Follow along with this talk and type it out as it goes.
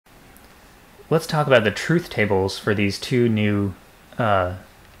let's talk about the truth tables for these two new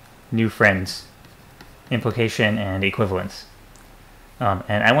friends, implication and equivalence.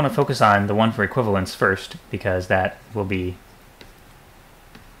 And I want to focus on the one for equivalence first, because that will be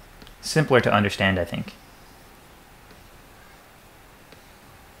simpler to understand, I think.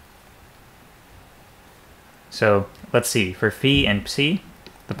 So let's see, for phi and psi,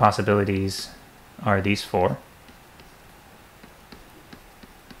 the possibilities are these four.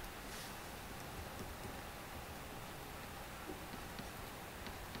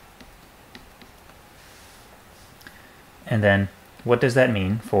 And then, what does that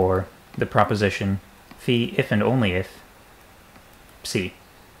mean for the proposition phi if and only if psi?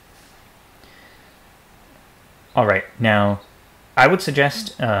 Alright, now, I would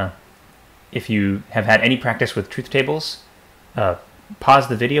suggest, if you have had any practice with truth tables, pause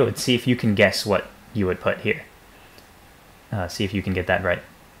the video and see if you can guess what you would put here. See if you can get that right.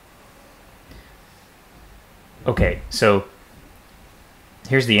 Okay, so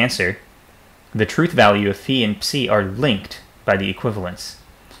here's the answer. The truth value of phi and psi are linked by the equivalence.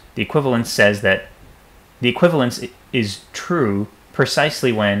 The equivalence says that the equivalence is true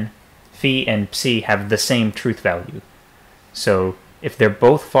precisely when phi and psi have the same truth value. So if they're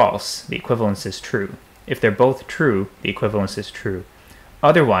both false, the equivalence is true. If they're both true, the equivalence is true.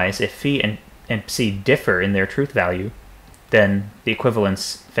 Otherwise, if phi and psi differ in their truth value, then the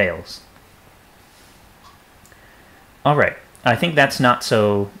equivalence fails. All right, I think that's not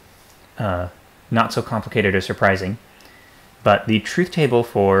so complicated or surprising, but the truth table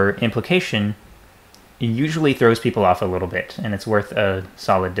for implication usually throws people off a little bit, and it's worth a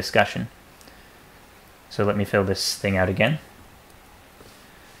solid discussion. So let me fill this thing out again.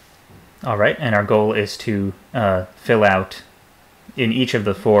 All right, and our goal is to fill out in each of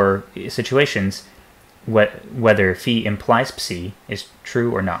the four situations whether phi implies psi is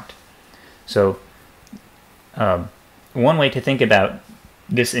true or not. So one way to think about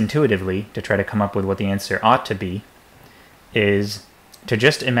this intuitively, to try to come up with what the answer ought to be, is to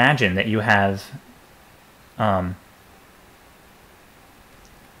just imagine that you have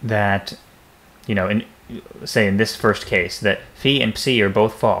that, you know, say in this first case, that phi and psi are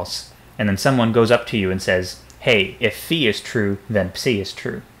both false, and then someone goes up to you and says, hey, if phi is true, then psi is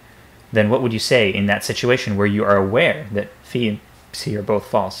true. Then what would you say in that situation where you are aware that phi and psi are both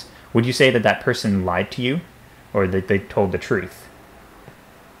false? Would you say that that person lied to you, or that they told the truth?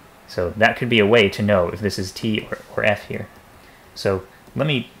 So that could be a way to know if this is T or F here. So let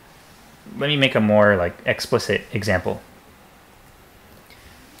me make a more explicit example.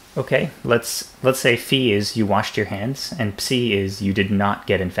 Okay, let's say phi is you washed your hands, and psi is you did not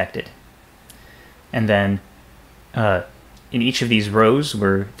get infected. And then in each of these rows,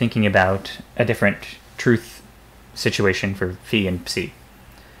 we're thinking about a different truth situation for phi and psi.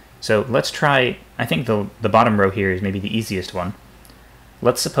 So let's try, I think the bottom row here is maybe the easiest one.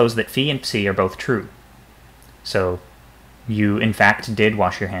 Let's suppose that phi and psi are both true. So you in fact did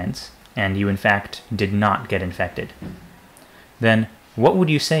wash your hands, and you in fact did not get infected. Then what would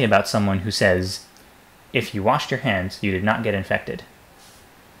you say about someone who says, if you washed your hands, you did not get infected?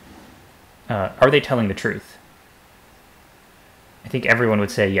 Are they telling the truth? I think everyone would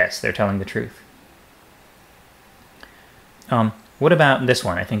say yes, they're telling the truth. What about this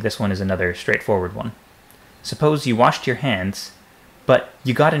one? I think this one is another straightforward one. Suppose you washed your hands, but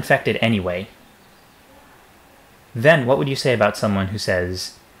you got infected anyway. Then what would you say about someone who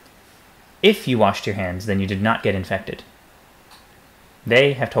says, if you washed your hands, then you did not get infected?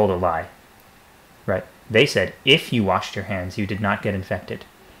 They have told a lie, right? They said, if you washed your hands, you did not get infected.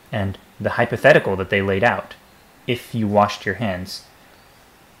 And the hypothetical that they laid out, if you washed your hands,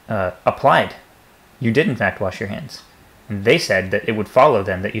 applied. You did in fact wash your hands. And they said that it would follow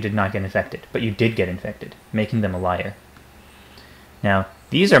then that you did not get infected, but you did get infected, making them a liar. Now,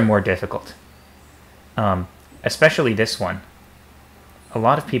 these are more difficult, especially this one. A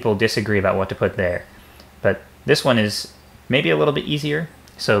lot of people disagree about what to put there, but this one is maybe a little bit easier.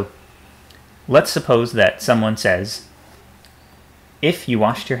 So let's suppose that someone says, if you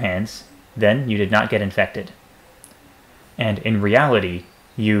washed your hands, then you did not get infected. And in reality,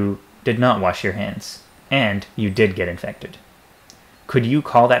 you did not wash your hands, and you did get infected. Could you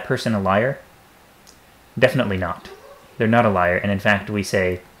call that person a liar? Definitely not. They're not a liar, and in fact we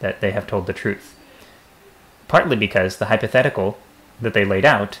say that they have told the truth. Partly because the hypothetical that they laid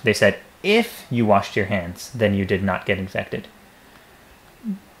out, they said, if you washed your hands, then you did not get infected.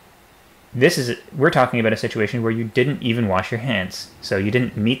 We're talking about a situation where you didn't even wash your hands, so you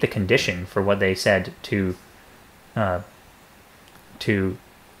didn't meet the condition for what they said to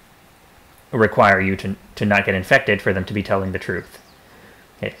require you to not get infected for them to be telling the truth.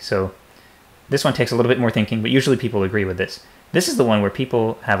 Okay, so This one takes a little bit more thinking, but usually people agree with this. This is the one where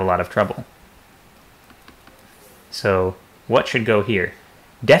people have a lot of trouble. So what should go here?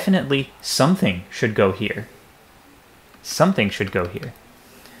 Definitely something should go here. Something should go here.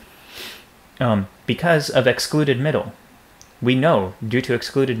 Because of excluded middle. We know, due to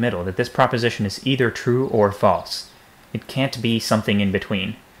excluded middle, that this proposition is either true or false. It can't be something in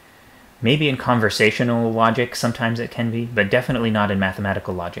between. Maybe in conversational logic sometimes it can be, but definitely not in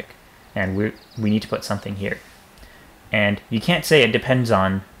mathematical logic. And we need to put something here. And you can't say it depends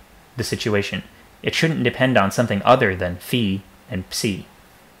on the situation. It shouldn't depend on something other than phi and psi.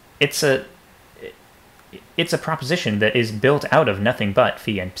 It's a proposition that is built out of nothing but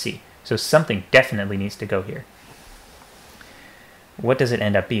phi and psi. So something definitely needs to go here. What does it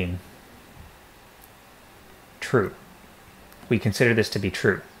end up being? True. We consider this to be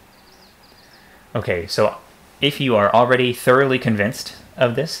true. Okay, so if you are already thoroughly convinced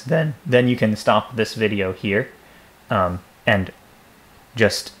of this, then you can stop this video here and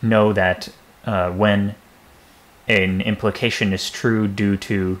just know that when an implication is true due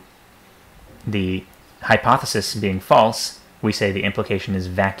to the hypothesis being false, we say the implication is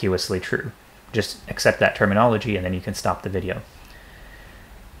vacuously true. Just accept that terminology and then you can stop the video.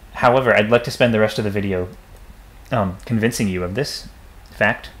 However, I'd like to spend the rest of the video convincing you of this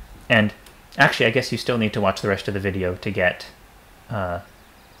fact, and actually I guess you still need to watch the rest of the video to get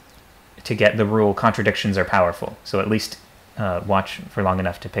the rule contradictions are powerful, so at least watch for long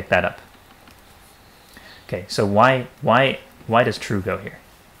enough to pick that up. Okay, so why does true go here?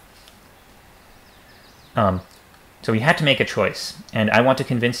 So we had to make a choice, and I want to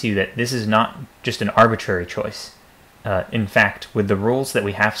convince you that this is not just an arbitrary choice. In fact, with the rules that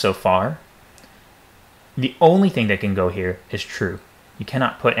we have so far, the only thing that can go here is true. You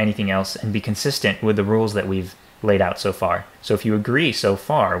cannot put anything else and be consistent with the rules that we've laid out so far. So if you agree so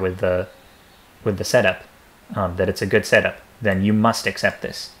far with the setup, that it's a good setup, then you must accept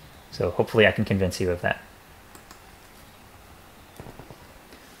this. So hopefully I can convince you of that.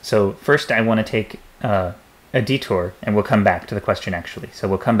 So first I want to take a detour, and we'll come back to the question actually. So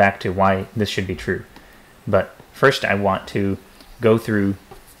we'll come back to why this should be true. But first I want to go through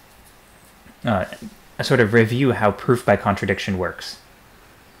a sort of review how proof by contradiction works.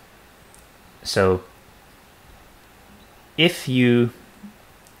 So if in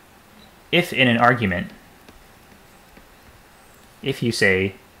an argument, if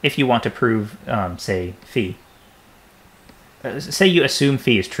you want to prove, say, phi, say you assume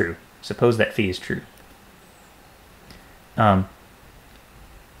phi is true, suppose that phi is true,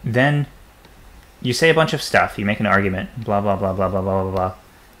 then you say a bunch of stuff, you make an argument, blah, blah, blah, blah, blah, blah, blah, blah,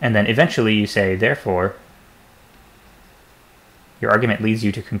 and then eventually you say, therefore, your argument leads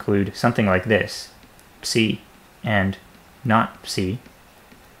you to conclude something like this, psi and not psi,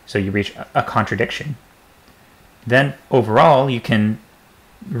 so you reach a contradiction. Then overall you can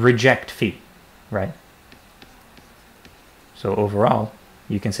reject phi, right? So overall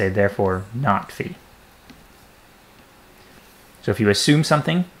you can say therefore not phi. So if you assume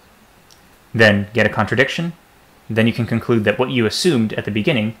something, then get a contradiction, then you can conclude that what you assumed at the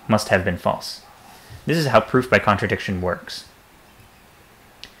beginning must have been false. This is how proof by contradiction works.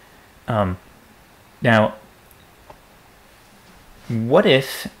 Now, what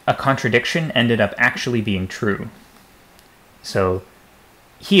if a contradiction ended up actually being true? So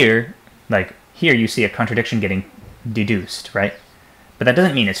here you see a contradiction getting deduced, right? But that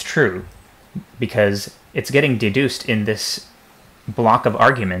doesn't mean it's true, because it's getting deduced in this block of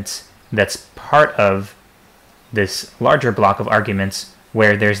arguments that's part of this larger block of arguments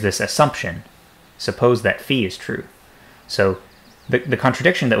where there's this assumption. Suppose that phi is true. So the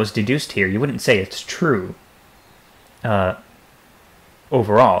contradiction that was deduced here, you wouldn't say it's true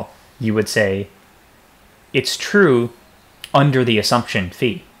overall. You would say it's true under the assumption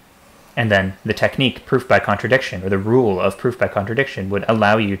phi. And then the technique proof by contradiction, or the rule of proof by contradiction, would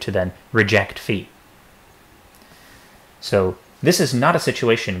allow you to then reject phi. So this is not a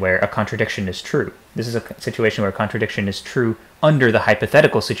situation where a contradiction is true. This is a situation where a contradiction is true under the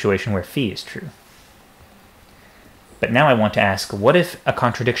hypothetical situation where phi is true. But now I want to ask, what if a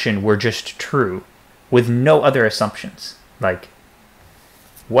contradiction were just true with no other assumptions? Like,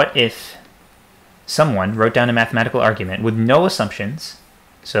 what if someone wrote down a mathematical argument with no assumptions,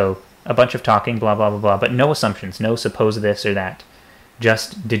 so a bunch of talking, blah, blah, blah, blah, but no assumptions, no suppose this or that,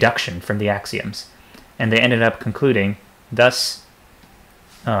 just deduction from the axioms, and they ended up concluding, thus,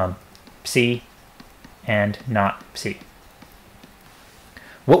 psi and not psi.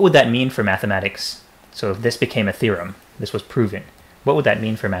 What would that mean for mathematics? So if this became a theorem, this was proven, what would that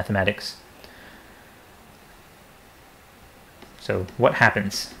mean for mathematics? So what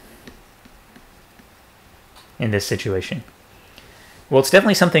happens? in this situation? Well, it's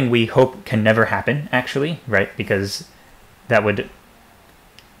definitely something we hope can never happen, actually, right? Because that would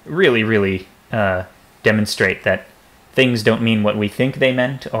really, really demonstrate that things don't mean what we think they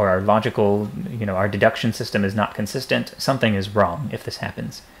meant, or our logical, our deduction system is not consistent. Something is wrong if this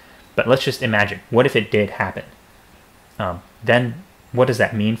happens. But let's just imagine, what if it did happen? Then what does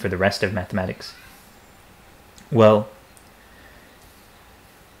that mean for the rest of mathematics? Well,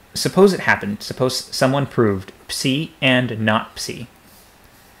 suppose it happened. Suppose someone proved psi and not psi.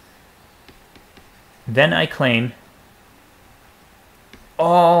 Then I claim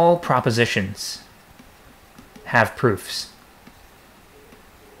all propositions have proofs.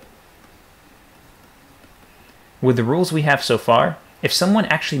 With the rules we have so far, if someone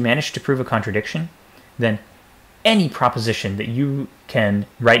actually managed to prove a contradiction, then any proposition that you can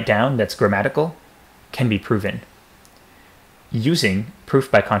write down that's grammatical can be proven using proof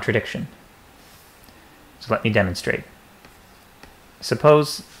by contradiction. So let me demonstrate.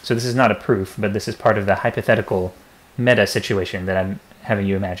 Suppose, so this is not a proof, but this is part of the hypothetical meta situation that I'm having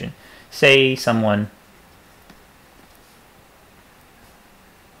you imagine. Say someone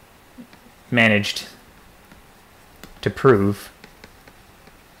managed to prove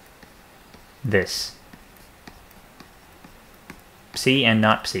this. Psi and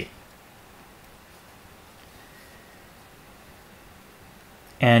not psi.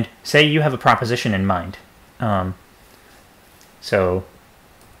 And say you have a proposition in mind.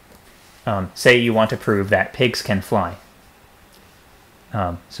 Say you want to prove that pigs can fly.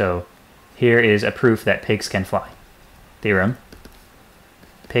 So here is a proof that pigs can fly. Theorem.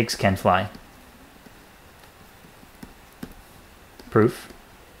 Pigs can fly. Proof.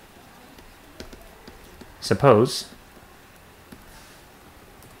 Suppose,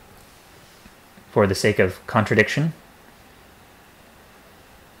 for the sake of contradiction,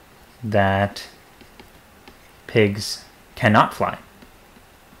 that pigs cannot fly.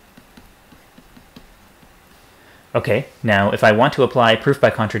 Okay, now if I want to apply proof by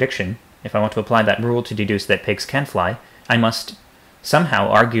contradiction, if I want to apply that rule to deduce that pigs can fly, I must somehow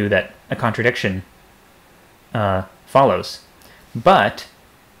argue that a contradiction follows. But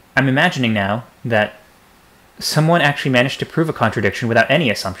I'm imagining now that someone actually managed to prove a contradiction without any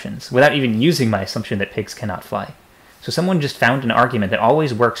assumptions, without even using my assumption that pigs cannot fly. So someone just found an argument that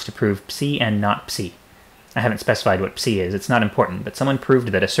always works to prove psi and not psi. I haven't specified what psi is, it's not important, but someone proved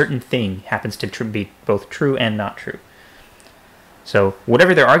that a certain thing happens to be both true and not true. So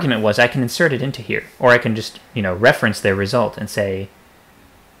whatever their argument was, I can insert it into here, or I can just, reference their result and say,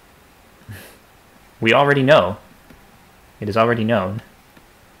 we already know, it is already known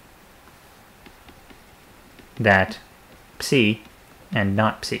that psi and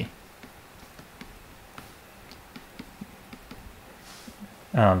not psi.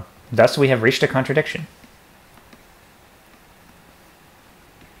 Thus we have reached a contradiction.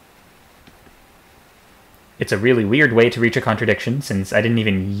 It's a really weird way to reach a contradiction, since I didn't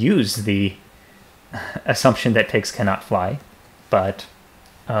even use the assumption that pigs cannot fly, but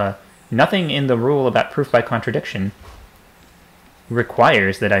nothing in the rule about proof by contradiction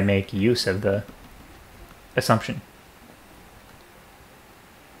requires that I make use of the assumption.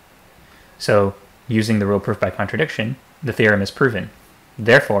 So, using the rule proof by contradiction, the theorem is proven.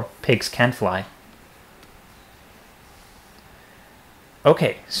 Therefore, pigs can fly.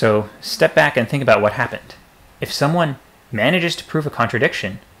 Okay, so step back and think about what happened. If someone manages to prove a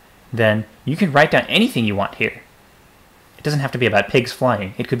contradiction, then you can write down anything you want here. It doesn't have to be about pigs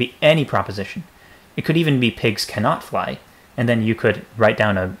flying. It could be any proposition. It could even be pigs cannot fly, and then you could write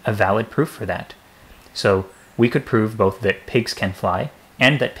down a valid proof for that. So we could prove both that pigs can fly,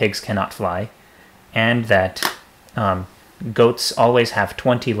 and that pigs cannot fly, and that goats always have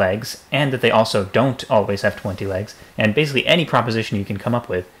 20 legs, and that they also don't always have 20 legs, and basically any proposition you can come up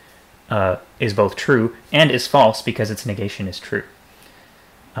with is both true and is false because its negation is true.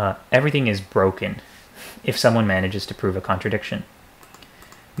 Everything is broken if someone manages to prove a contradiction.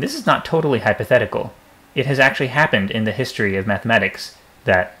 This is not totally hypothetical. It has actually happened in the history of mathematics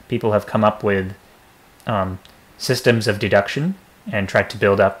that people have come up with systems of deduction and tried to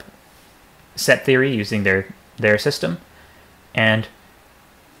build up set theory using their system, and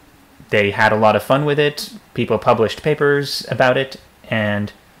they had a lot of fun with it. People published papers about it,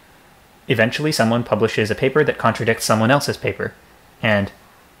 and eventually someone publishes a paper that contradicts someone else's paper, and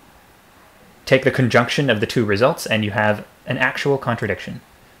take the conjunction of the two results and you have an actual contradiction.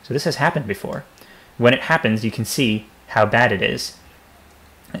 So this has happened before. When it happens, you can see how bad it is.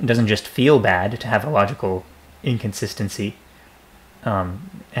 It doesn't just feel bad to have a logical inconsistency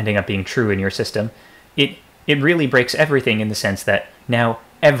ending up being true in your system. It really breaks everything in the sense that now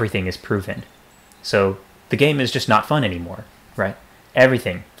everything is proven. So the game is just not fun anymore, right?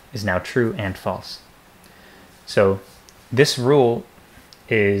 Everything is now true and false. So this rule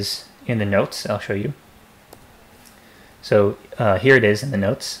is in the notes. I'll show you. So here it is in the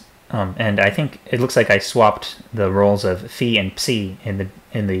notes. And I think it looks like I swapped the roles of phi and psi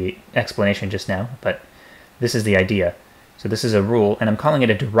in the explanation just now, but this is the idea. So this is a rule, and I'm calling it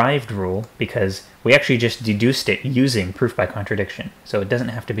a derived rule because we actually just deduced it using proof by contradiction. So it doesn't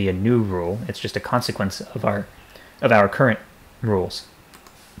have to be a new rule, it's just a consequence of our current rules.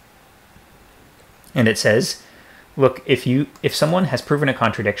 And it says, look, if someone has proven a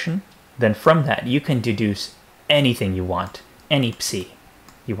contradiction, then from that you can deduce anything you want, any psi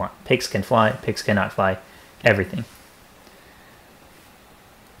you want. Pigs can fly, pigs cannot fly, everything.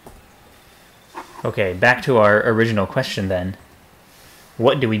 Okay, back to our original question then.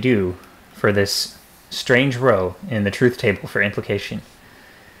 What do we do for this strange row in the truth table for implication?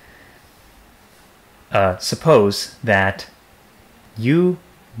 Suppose that you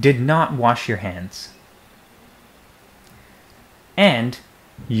did not wash your hands and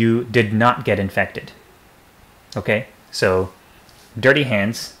you did not get infected. Okay, so dirty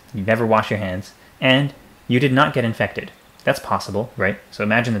hands, you never wash your hands, and you did not get infected. That's possible, right? So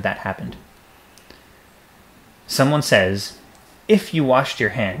imagine that happened. Someone says, if you washed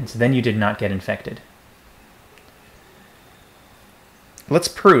your hands, then you did not get infected. Let's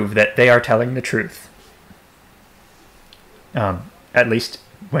prove that they are telling the truth. At least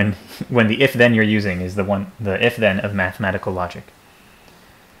when the if-then you're using is the if-then of mathematical logic.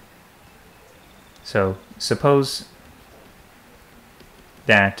 So suppose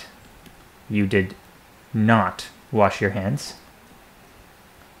that you did not wash your hands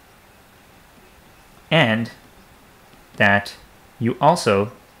and that you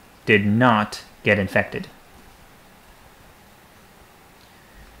also did not get infected.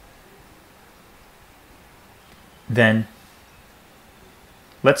 Then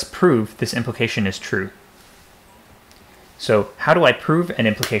let's prove this implication is true. So how do I prove an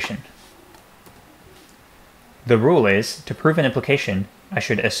implication? The rule is, to prove an implication, I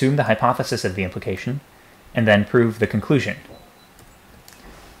should assume the hypothesis of the implication and then prove the conclusion.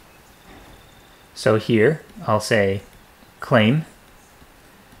 So here I'll say claim.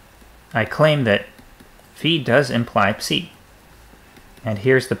 I claim that phi does imply psi. And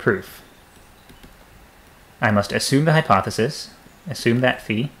here's the proof. I must assume the hypothesis, assume that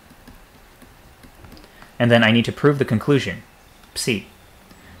phi, and then I need to prove the conclusion, psi.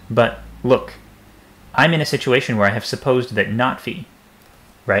 But look, I'm in a situation where I have supposed that not phi,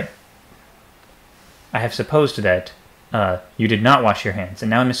 right? I have supposed that you did not wash your hands,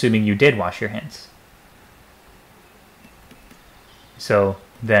 and now I'm assuming you did wash your hands. So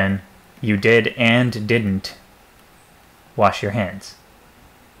then you did and didn't wash your hands.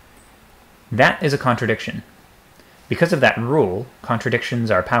 That is a contradiction. Because of that rule, contradictions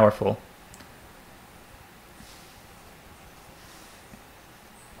are powerful.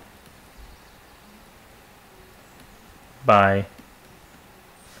 By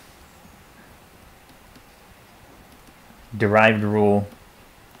derived rule,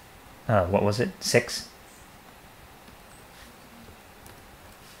 what was it, 6?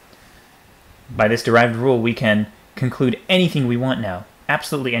 By this derived rule, we can conclude anything we want now.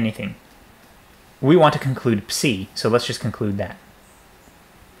 Absolutely anything. We want to conclude psi, so let's just conclude that.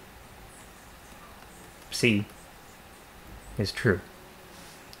 Psi is true.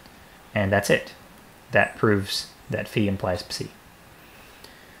 And that's it. That proves that phi implies psi.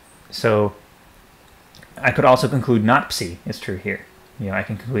 So I could also conclude not psi is true here. I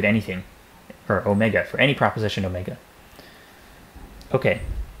can conclude anything, or omega, for any proposition omega. Okay.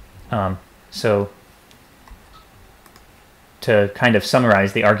 So to kind of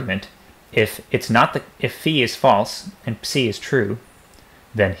summarize the argument, if phi is false and psi is true,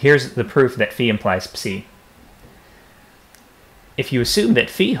 then here's the proof that phi implies psi. If you assume that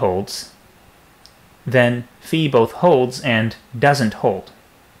phi holds, then phi both holds and doesn't hold.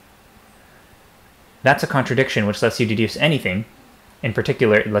 That's a contradiction which lets you deduce anything. In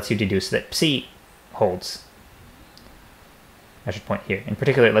particular, it lets you deduce that psi holds. I should point here. In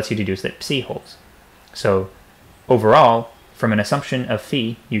particular, it lets you deduce that psi holds. So overall, from an assumption of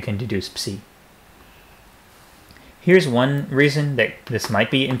phi, you can deduce psi. Here's one reason that this might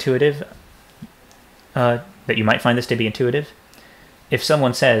be intuitive, that you might find this to be intuitive. If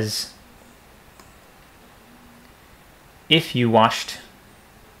someone says, if you washed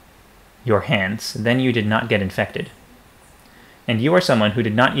your hands, then you did not get infected, and you are someone who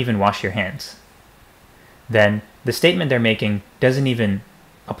did not even wash your hands, then the statement they're making doesn't even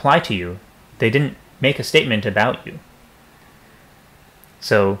apply to you. They didn't make a statement about you.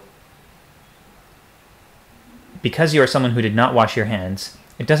 So because you are someone who did not wash your hands,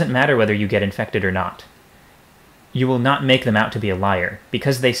 it doesn't matter whether you get infected or not. You will not make them out to be a liar,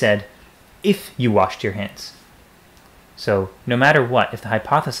 because they said, if you washed your hands. So no matter what, if the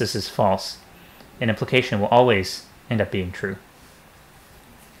hypothesis is false, an implication will always end up being true.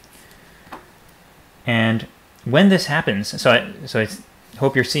 And when this happens, so I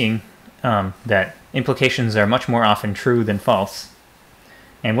hope you're seeing that implications are much more often true than false.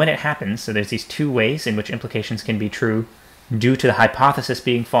 And when it happens, so there's these two ways in which implications can be true due to the hypothesis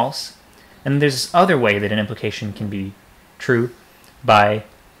being false. And there's this other way that an implication can be true by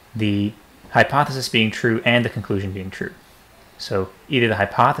the hypothesis being true and the conclusion being true. So either the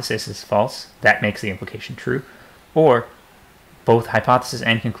hypothesis is false, that makes the implication true, or both hypothesis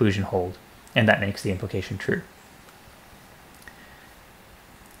and conclusion hold, and that makes the implication true.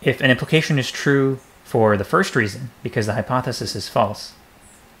 If an implication is true for the first reason, because the hypothesis is false,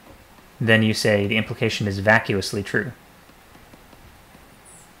 then you say the implication is vacuously true.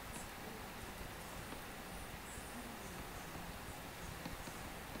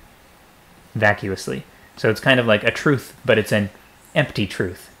 Vacuously. So it's kind of like a truth, but it's an empty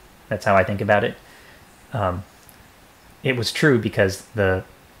truth. That's how I think about it. It was true because the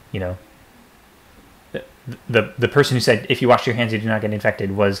person who said, if you wash your hands, you do not get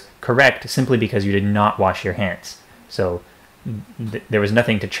infected, was correct simply because you did not wash your hands. So there was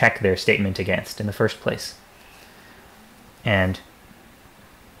nothing to check their statement against in the first place. And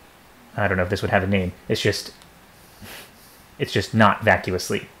I don't know if this would have a name. It's just not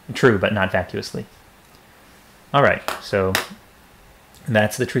vacuously true, but not vacuously. All right, so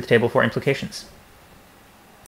that's the truth table for implications.